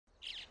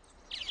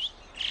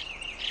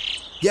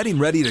Getting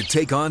ready to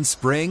take on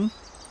spring?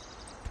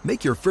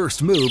 Make your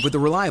first move with the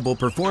reliable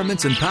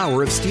performance and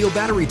power of Steel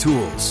battery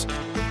tools.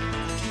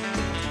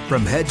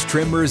 From hedge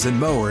trimmers and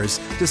mowers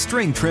to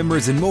string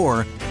trimmers and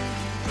more,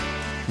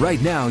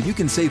 right now you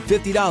can save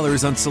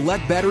 $50 on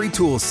select battery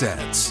tool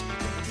sets.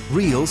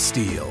 Real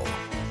Steel.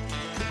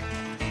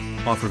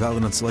 Offer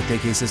valid on select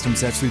AK system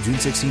sets through June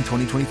 16,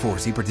 2024.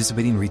 See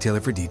participating retailer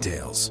for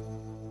details.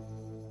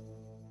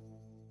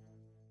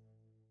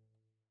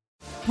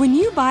 When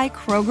you buy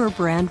Kroger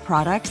brand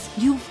products,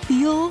 you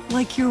feel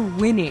like you're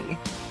winning.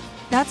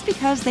 That's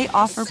because they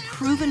offer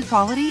proven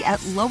quality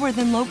at lower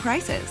than low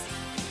prices.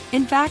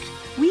 In fact,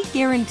 we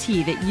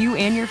guarantee that you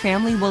and your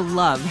family will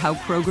love how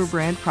Kroger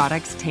brand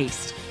products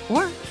taste,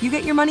 or you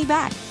get your money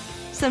back.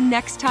 So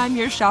next time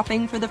you're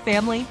shopping for the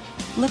family,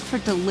 look for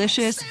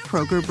delicious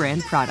Kroger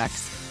brand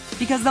products,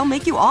 because they'll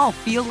make you all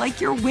feel like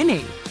you're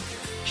winning.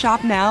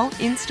 Shop now,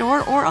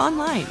 in-store, or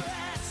online.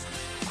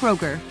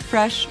 Kroger,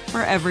 fresh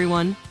for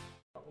everyone.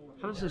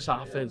 How does this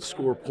offense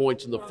score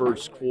points in the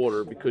first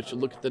quarter? Because you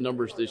look at the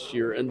numbers this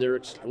year, and they're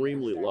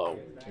extremely low.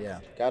 Yeah,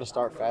 got to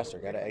start faster,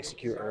 got to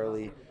execute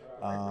early.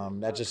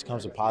 That just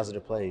comes with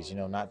positive plays,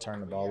 not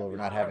turning the ball over,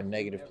 not having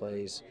negative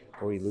plays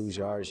where we lose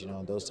yards,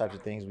 those types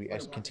of things. We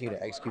continue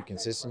to execute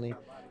consistently,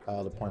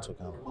 the points will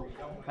come.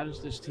 How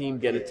does this team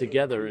get it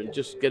together and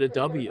just get a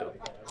W?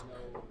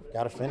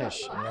 Got to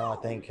finish. I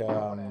think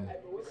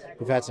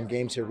we've had some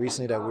games here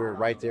recently that we were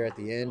right there at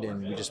the end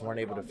and we just weren't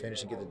able to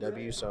finish and get the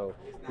W. So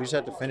we just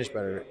have to finish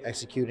better,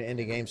 execute in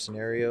end-of-game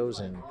scenarios,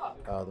 and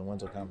the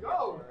wins will come.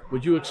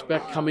 Would you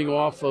expect coming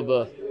off of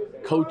a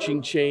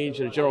coaching change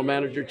and a general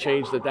manager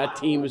change that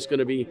team is going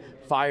to be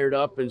fired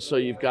up, and so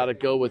you've got to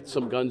go with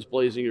some guns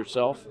blazing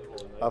yourself?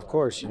 Of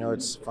course.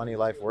 It's funny,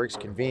 life works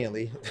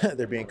conveniently.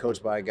 They're being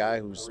coached by a guy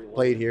who's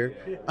played here.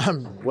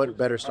 What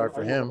better start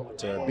for him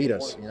to beat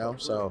us,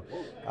 So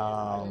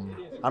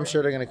I'm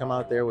sure they're going to come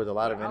out there with a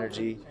lot of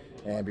energy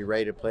and be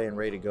ready to play and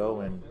ready to go.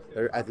 And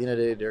at the end of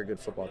the day, they're a good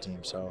football team.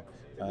 So,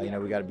 we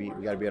got to be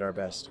at our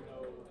best.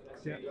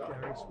 Yeah,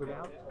 Darius,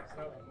 without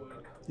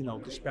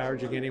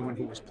disparaging anyone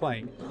who was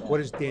playing, what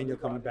does Daniel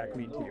coming back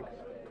mean to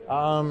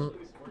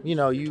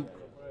you?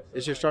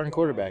 It's your starting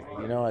quarterback.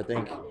 I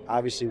think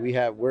obviously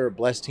we're a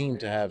blessed team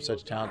to have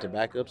such talented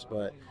backups,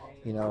 but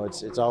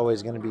it's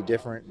always going to be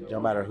different no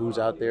matter who's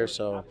out there.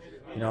 So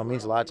it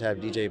means a lot to have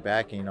DJ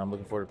back, and I'm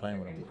looking forward to playing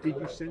with him. Did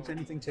you sense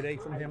anything today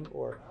from him,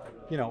 or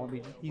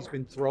he's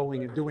been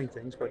throwing and doing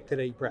things, but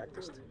today he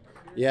practiced?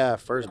 Yeah,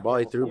 first ball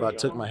he threw about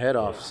took my head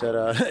off. Said,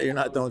 "You're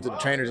not throwing to the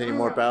trainers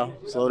anymore, pal.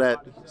 Slow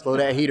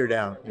that heater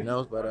down."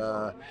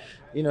 But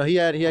he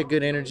had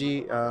good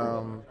energy.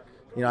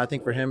 I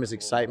think for him it's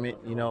excitement.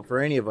 For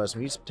any of us,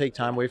 when you take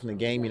time away from the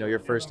game, your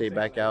first day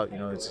back out,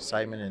 it's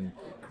excitement, and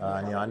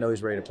I know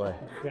he's ready to play.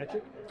 Catch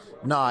it?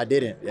 No, I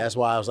didn't. That's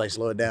why I was like,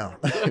 slow it down.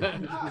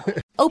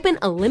 Open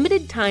a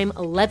limited-time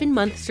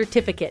 11-month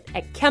certificate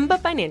at Kemba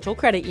Financial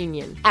Credit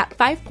Union. At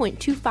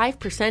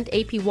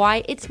 5.25%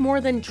 APY, it's more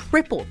than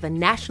triple the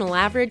national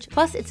average,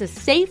 plus it's a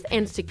safe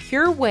and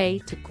secure way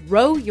to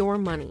grow your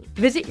money.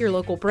 Visit your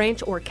local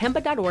branch or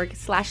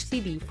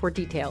kemba.org/cb for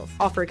details.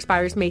 Offer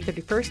expires May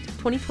 31st,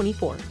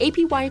 2024.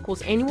 APY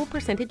equals annual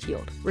percentage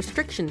yield.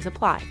 Restrictions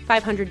apply.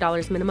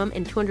 $500 minimum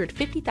and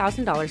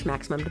 $250,000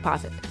 maximum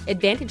deposit.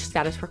 Advantage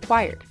status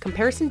required.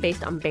 Comparison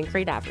based on bank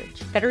rate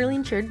average. Federally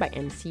insured by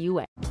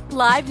NCUA.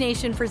 Live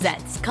Nation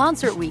presents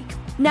Concert Week.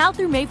 Now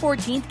through May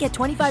 14th, get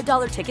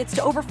 $25 tickets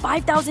to over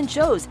 5,000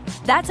 shows.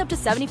 That's up to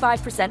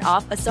 75%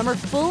 off a summer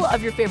full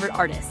of your favorite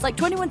artists like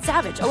 21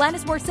 Savage,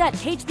 Alanis Morissette,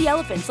 Cage the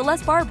Elephant,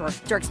 Celeste Barber,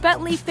 Dierks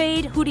Bentley,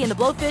 Fade, Hootie and the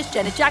Blowfish,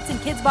 Janet Jackson,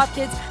 Kids Bop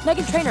Kids,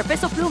 Meghan Trainor,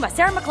 Peso Pluma,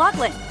 Sarah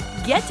McLachlan.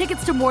 Get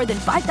tickets to more than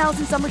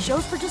 5,000 summer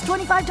shows for just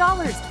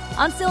 $25.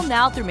 Until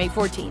now through May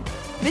 14th.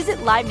 Visit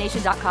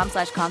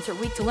livenation.com/Concert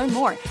Week to learn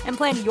more and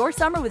plan your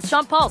summer with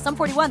Sean Paul, Sum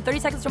 41, 30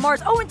 Seconds to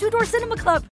Mars, and Two Door Cinema Club.